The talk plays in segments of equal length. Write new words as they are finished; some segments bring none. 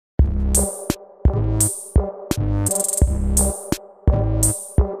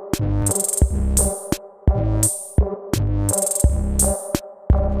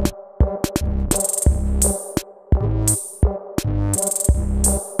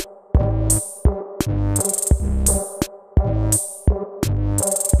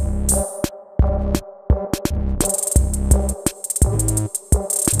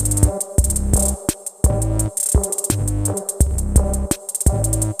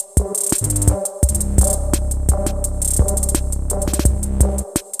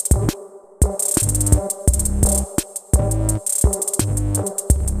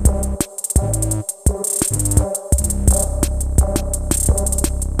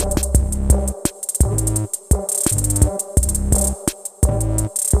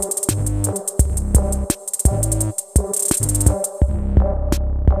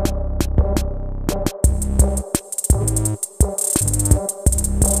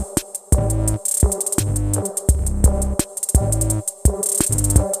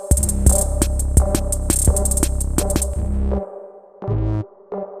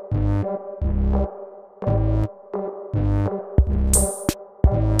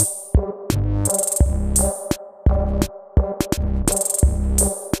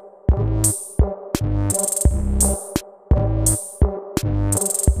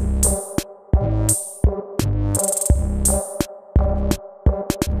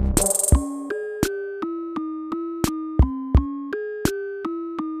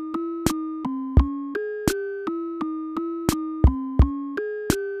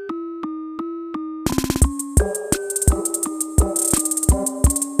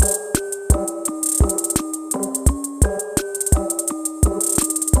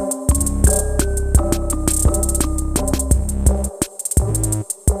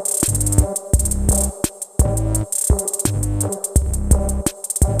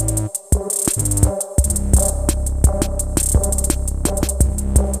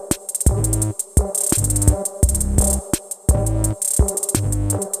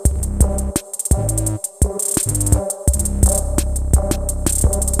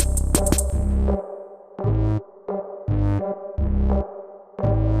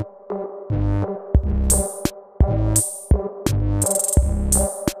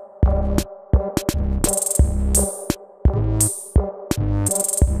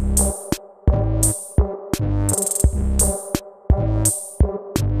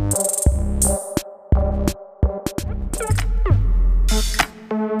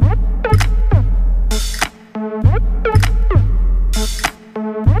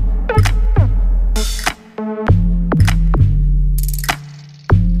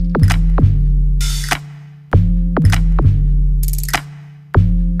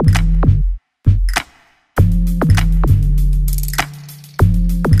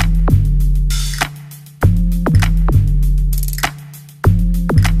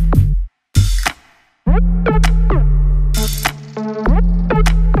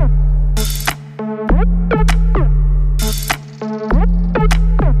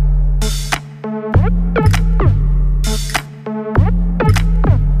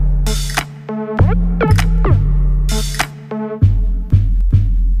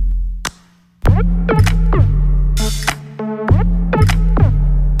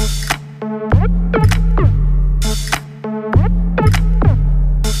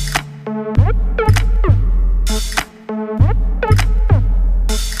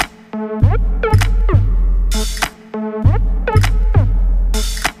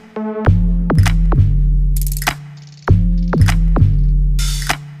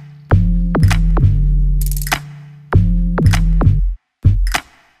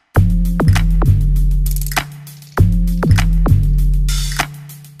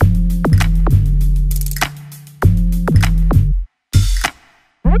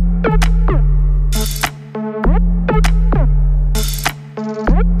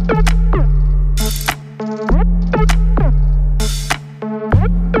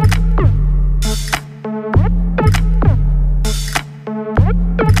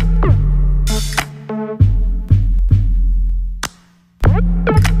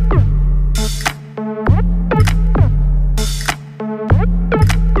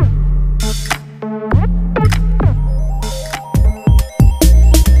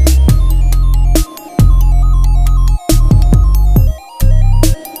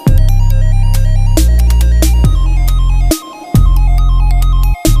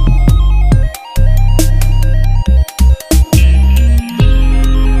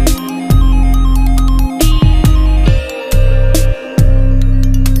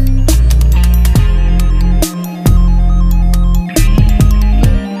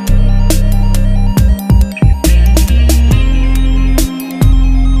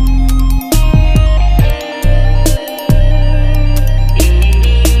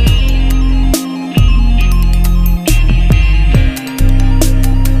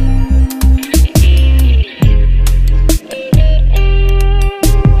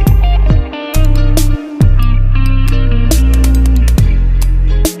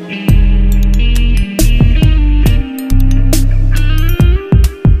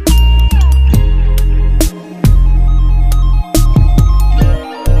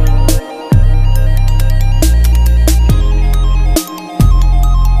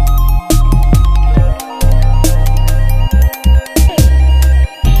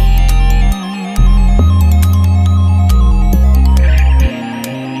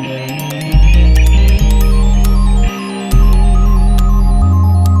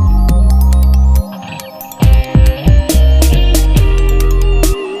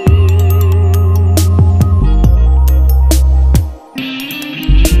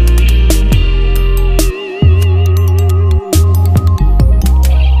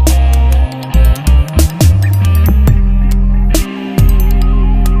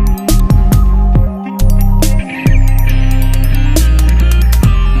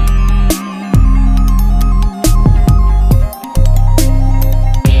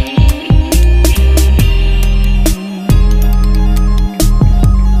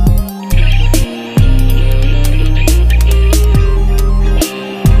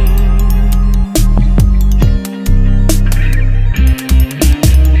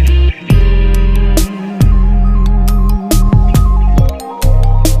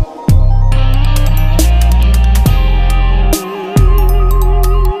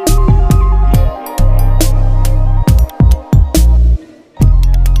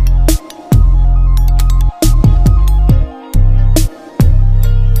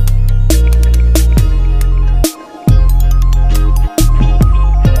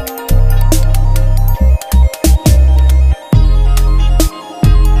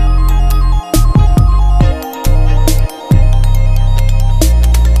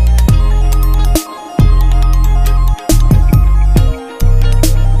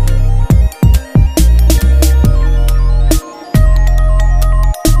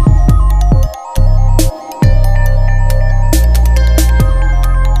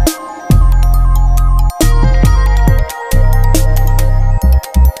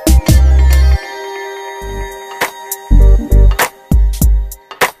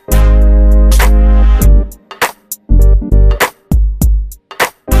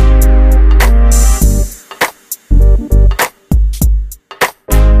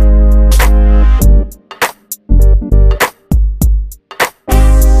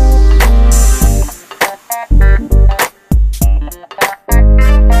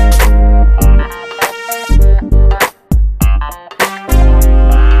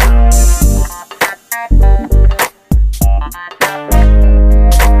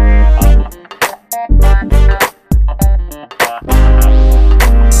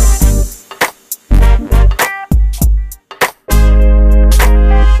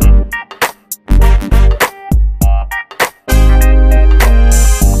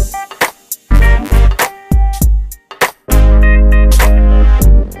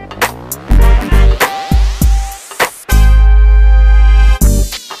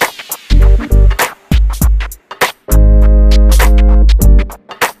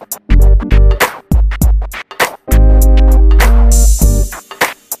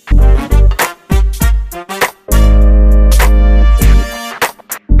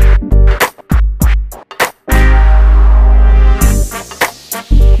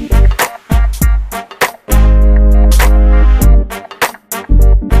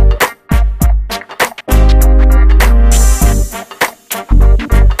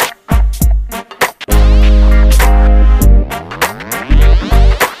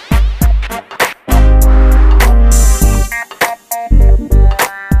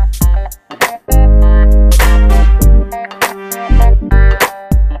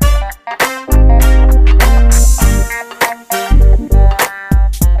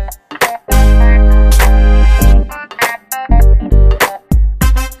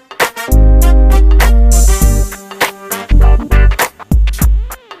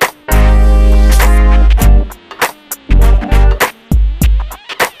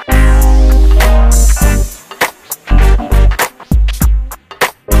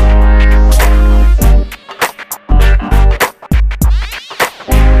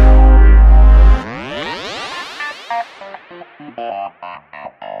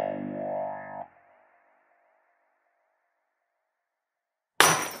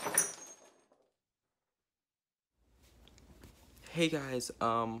Hey guys,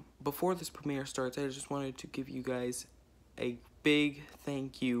 before this premiere starts, I just wanted to give you guys a big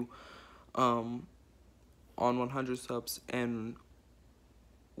thank you, on 100 subs and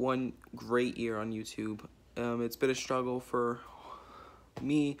one great year on YouTube. It's been a struggle for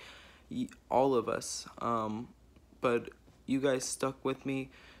me, all of us, but you guys stuck with me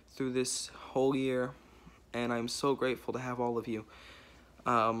through this whole year, and I'm so grateful to have all of you.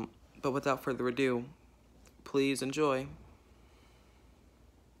 But without further ado, please enjoy.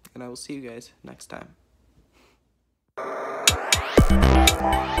 And I will see you guys next time.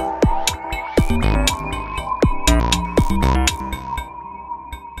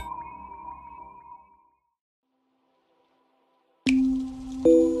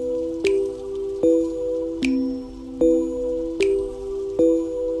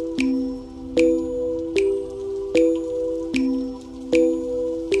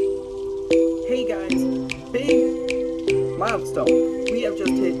 Hey guys, big milestone. We have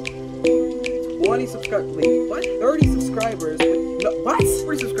just hit 20 subscribers. Wait, what? 30 subscribers. No, what?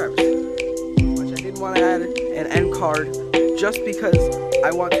 30 subscribers. Which I didn't want to add an end card just because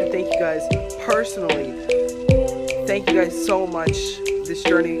I want to thank you guys personally. Thank you guys so much. This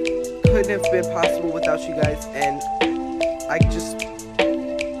journey couldn't have been possible without you guys, and I just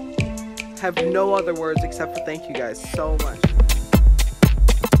have no other words except for thank you guys so much.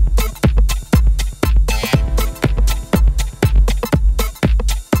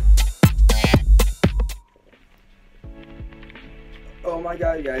 Oh my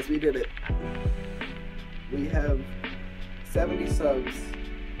god, guys, we did it. We have 70 subs.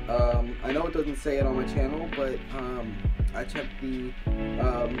 I know it doesn't say it on my channel, but I checked the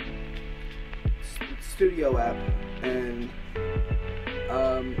studio app, and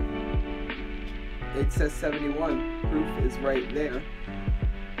it says 71. Proof is right there.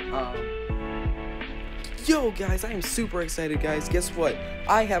 Yo guys, I am super excited, guys. Guess what?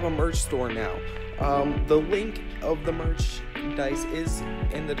 I have a merch store now. The link of the merchandise is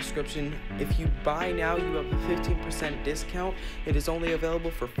in the description. If you buy now, you have a 15% discount. It is only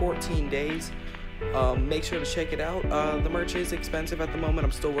available for 14 days. Make sure to check it out. The merch is expensive at the moment.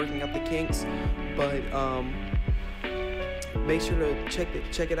 I'm still working out the kinks, but make sure to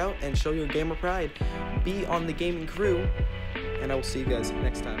check it out and show your gamer pride. Be on the gaming crew, and I will see you guys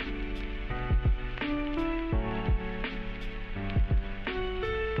next time.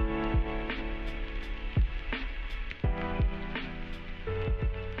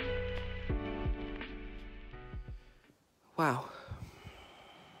 Wow.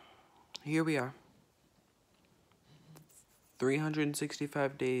 Here we are.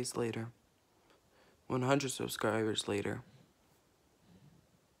 365 days later. 100 subscribers later.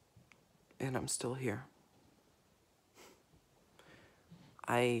 And I'm still here.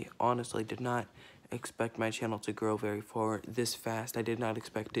 I honestly did not expect my channel to grow very far this fast. I did not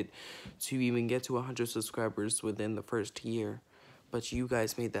expect it to even get to 100 subscribers within the first year. But you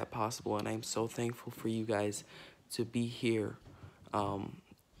guys made that possible, and I'm so thankful for you guys to be here.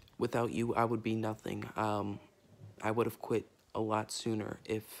 Without you, I would be nothing. I would have quit a lot sooner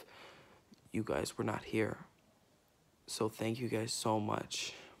if you guys were not here. So thank you guys so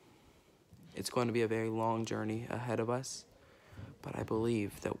much. It's going to be a very long journey ahead of us, but I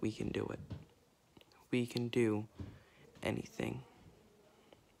believe that we can do it. We can do anything.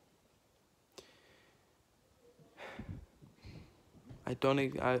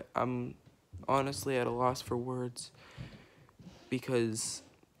 I'm honestly at a loss for words, because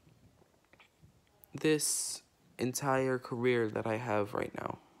this entire career that I have right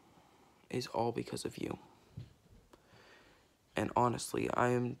now is all because of you. And honestly, I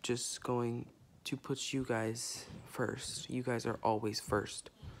am just going to put you guys first. You guys are always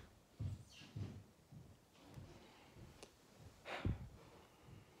first.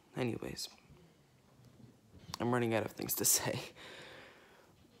 Anyways, I'm running out of things to say.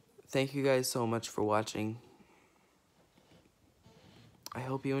 Thank you guys so much for watching. I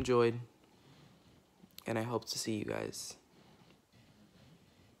hope you enjoyed, and I hope to see you guys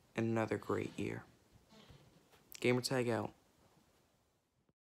in another great year. Gamertag out.